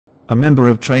A member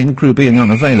of train crew being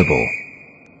unavailable.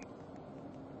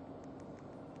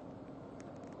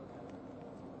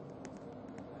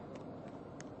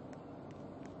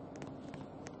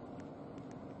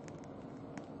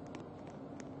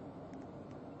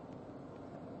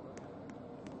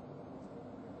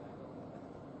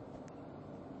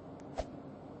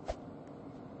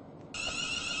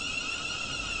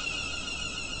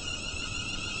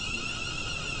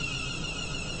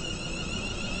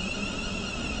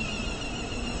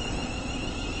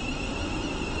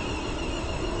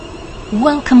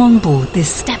 Welcome on board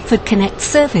this Stepford Connect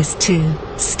service to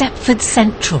Stepford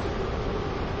Central.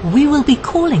 We will be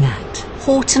calling at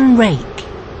Horton Rake,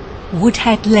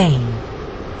 Woodhead Lane,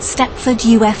 Stepford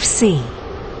UFC,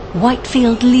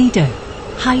 Whitefield Lido,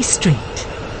 High Street,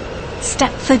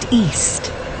 Stepford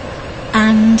East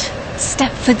and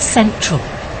Stepford Central.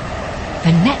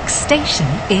 The next station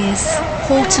is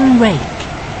Horton Rake.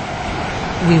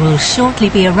 We will shortly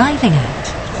be arriving at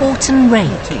Horton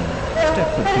Rake.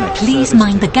 Please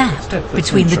mind the gap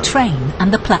between the train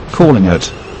and the platform. Calling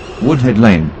at Woodhead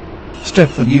Lane,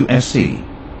 Stepford USC,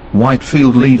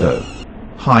 Whitefield Lido,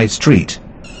 High Street,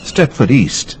 Stepford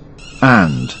East,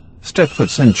 and Stepford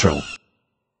Central.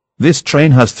 This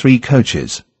train has 3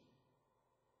 coaches.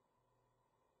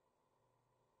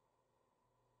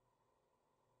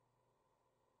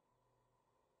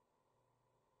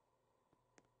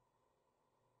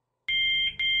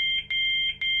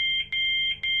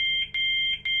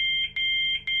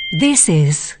 This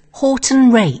is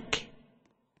Horton Rake.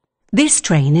 This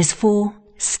train is for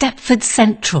Stepford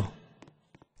Central.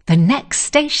 The next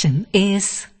station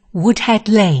is Woodhead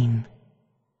Lane.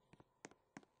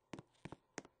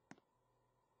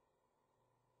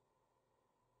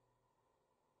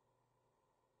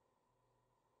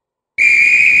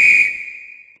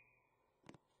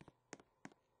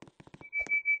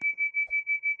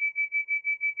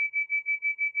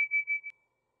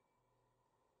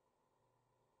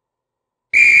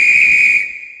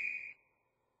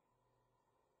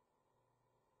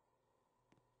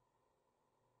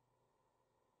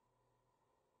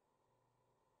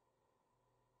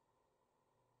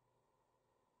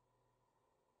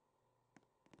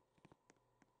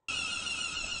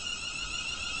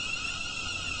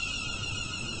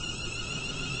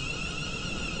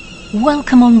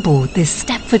 Welcome on board this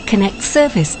Stepford Connect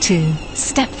service to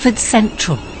Stepford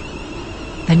Central.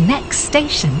 The next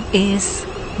station is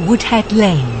Woodhead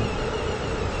Lane.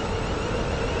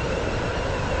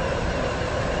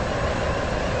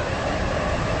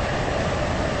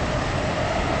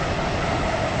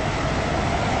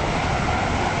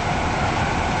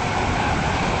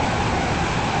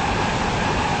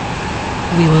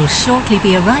 We will shortly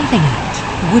be arriving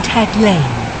at Woodhead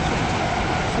Lane.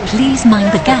 Please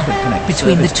mind the gap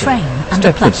between the train and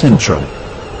the platform. Stepford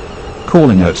Central.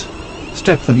 Calling at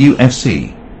Stepford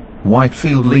UFC,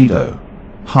 Whitefield Lido,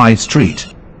 High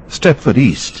Street, Stepford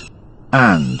East,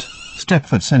 and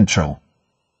Stepford Central.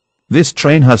 This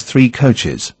train has 3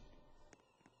 coaches.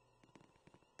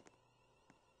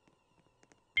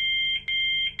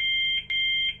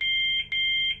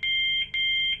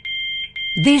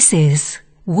 This is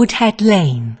Woodhead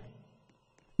Lane.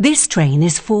 This train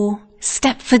is for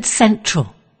Stepford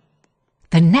Central.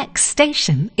 The next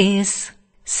station is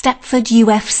Stepford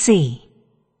UFC.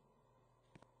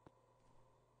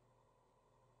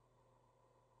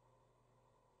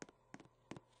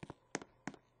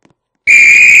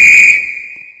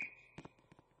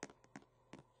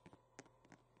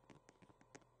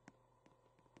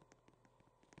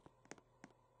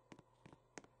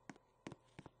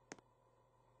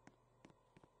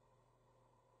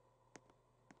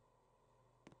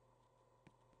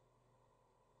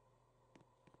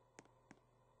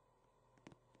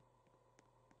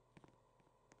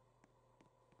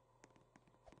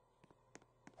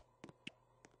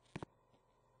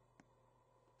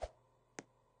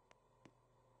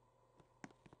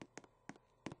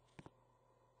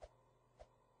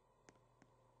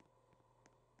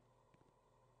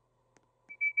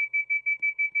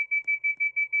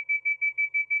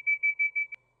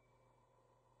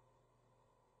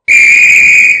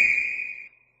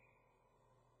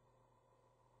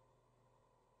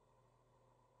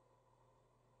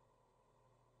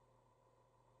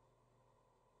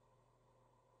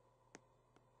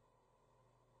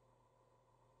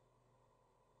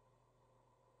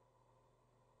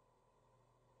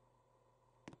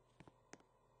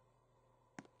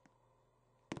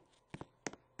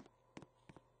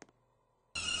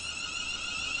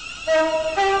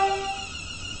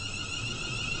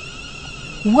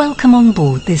 Welcome on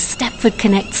board this Stepford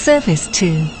Connect service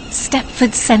to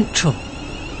Stepford Central.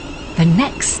 The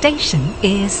next station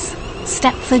is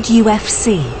Stepford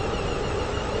UFC.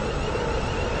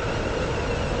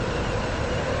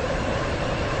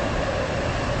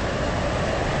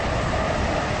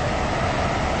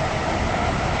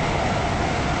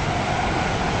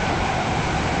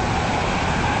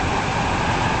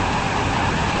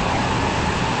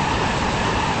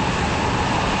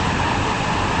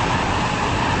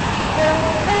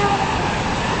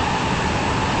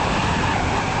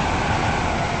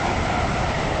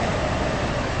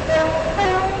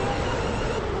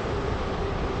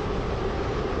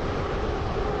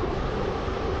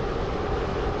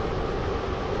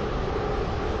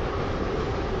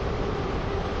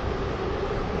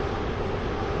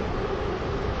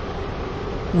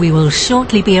 We will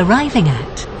shortly be arriving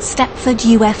at Stepford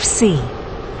UFC.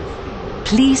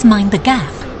 Please mind the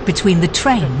gap between the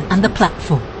train and the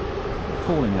platform.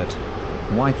 Calling at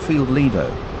Whitefield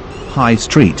Lido, High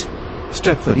Street,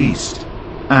 Stepford East,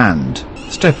 and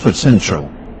Stepford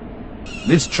Central.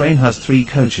 This train has 3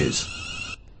 coaches.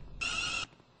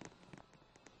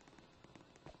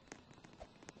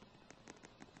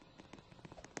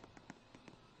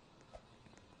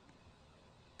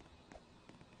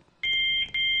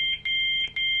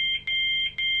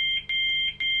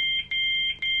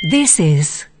 This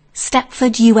is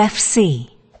Stepford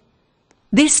UFC.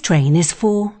 This train is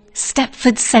for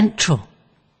Stepford Central.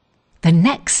 The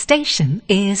next station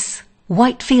is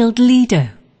Whitefield Lido.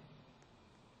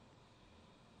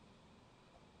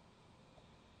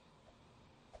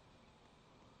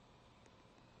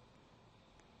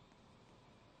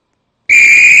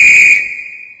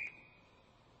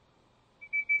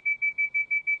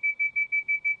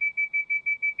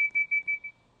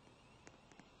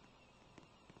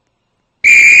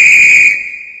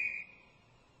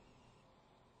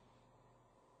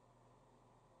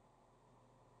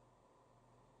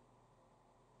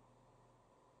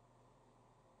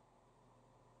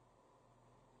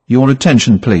 Your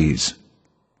attention please.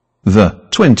 The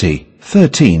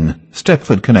 2013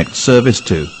 Stepford Connect service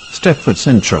to Stepford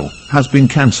Central has been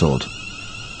cancelled.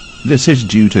 This is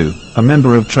due to a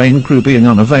member of train crew being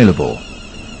unavailable.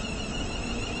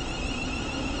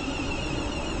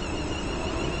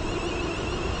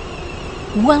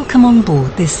 Welcome on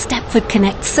board this Stepford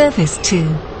Connect service to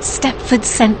Stepford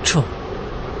Central.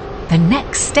 The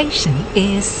next station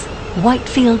is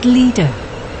Whitefield Lido.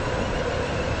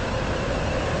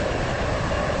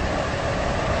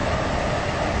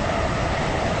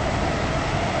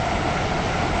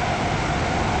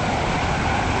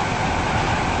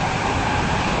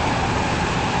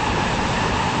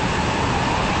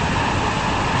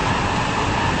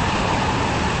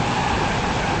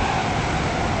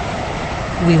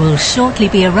 We will shortly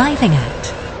be arriving at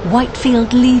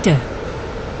Whitefield Lido.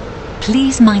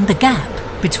 Please mind the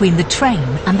gap between the train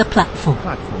and the platform.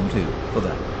 Platform 2 for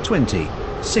the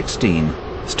 2016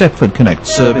 Stepford Connect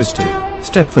service to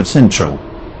Stepford Central.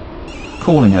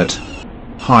 Calling at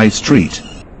High Street,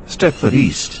 Stepford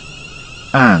East,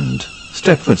 and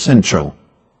Stepford Central.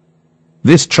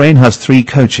 This train has 3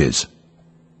 coaches.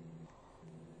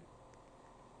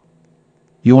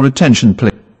 Your attention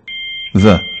please.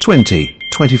 The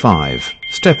 2025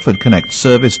 Stepford Connect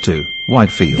service to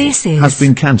Whitefield has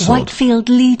been cancelled. Whitefield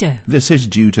Lido. This is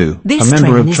due to This a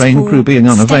member of train crew being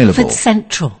unavailable. Stepford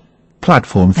Central.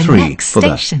 Platform 3 for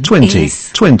the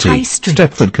 2020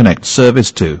 Stepford Connect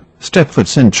service to Stepford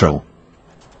Central.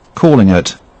 Calling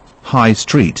at High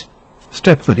Street,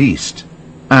 Stepford East,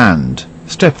 and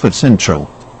Stepford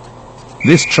Central.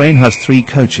 This train has 3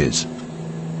 coaches.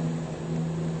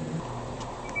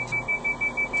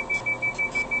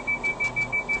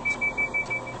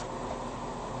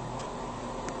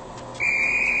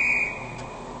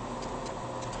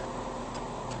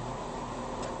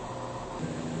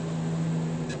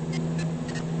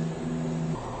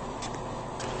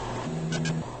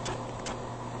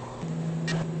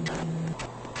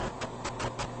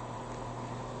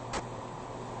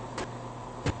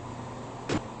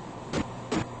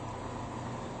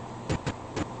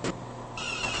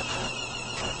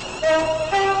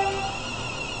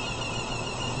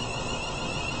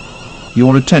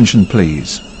 Your attention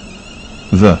please.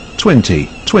 The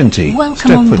 2020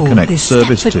 Stepford Connect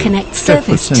service to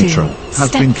Stepford Central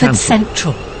has been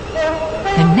cancelled.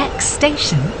 The next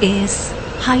station is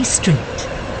High Street.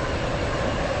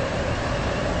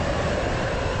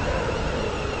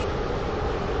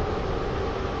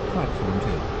 Platform 2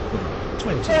 for the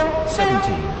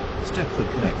 2017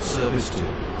 Stepford Connect service to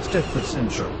Stepford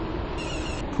Central.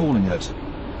 Calling at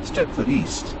Stepford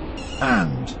East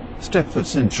and Stepford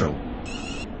Central.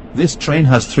 This train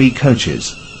has 3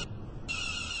 coaches.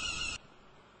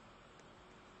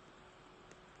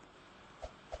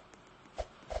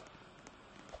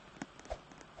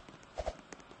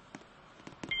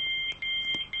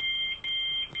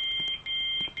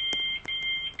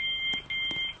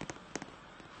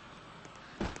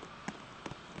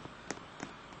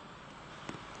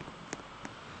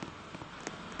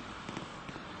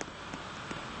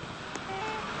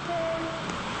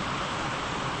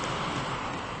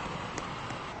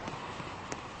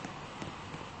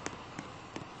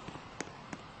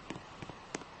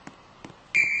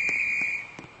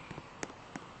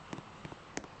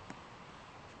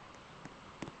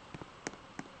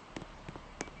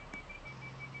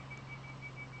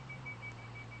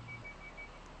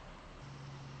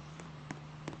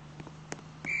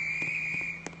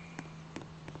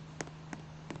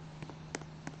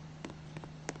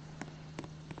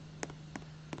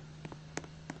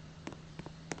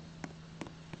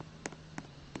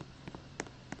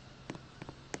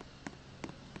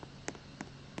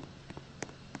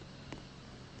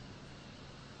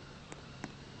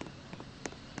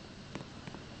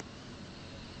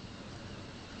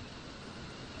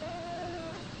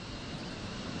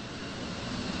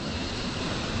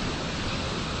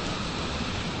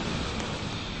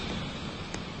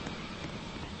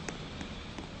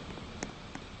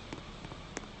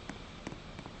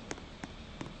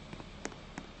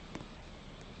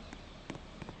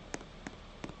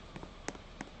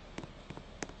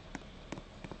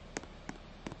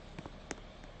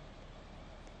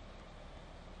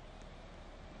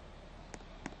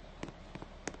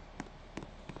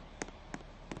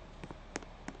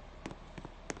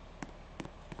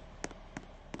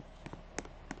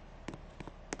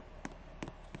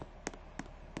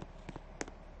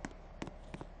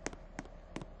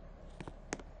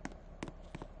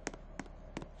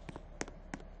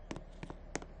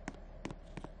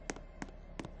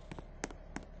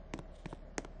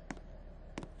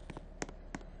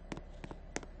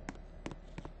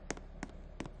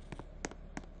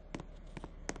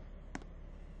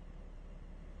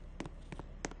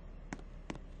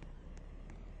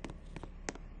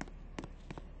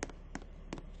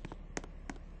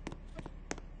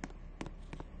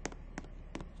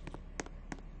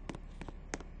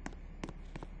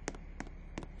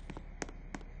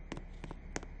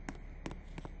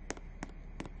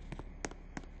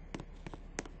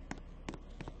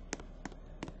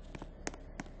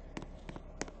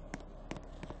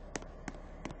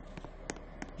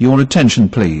 Your attention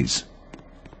please.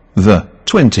 The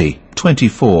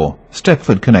 2024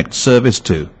 Stepford Connect service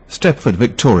to Stepford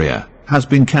Victoria has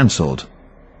been cancelled.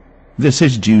 This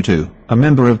is due to a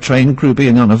member of train crew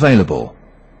being unavailable.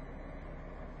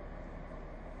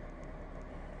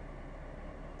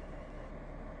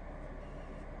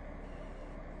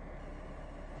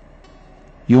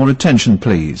 Your attention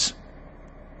please.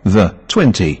 The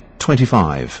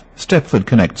 2025 Stepford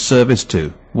Connect service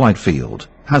to Whitefield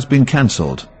has been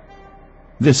cancelled.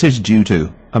 This is due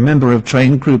to a member of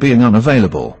train crew being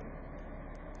unavailable.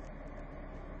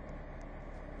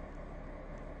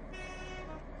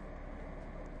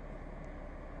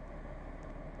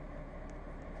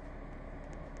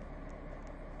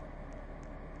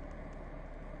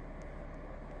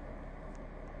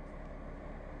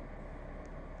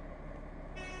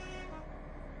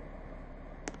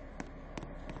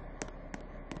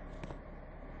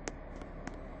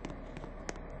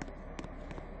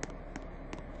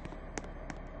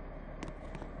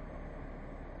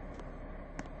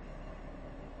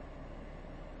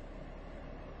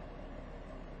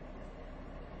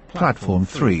 Platform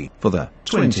 3 for the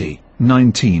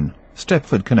 2019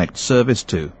 Stepford Connect service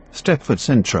to Stepford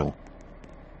Central.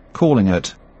 Calling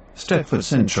at Stepford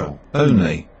Central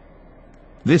only.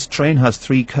 This train has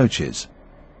 3 coaches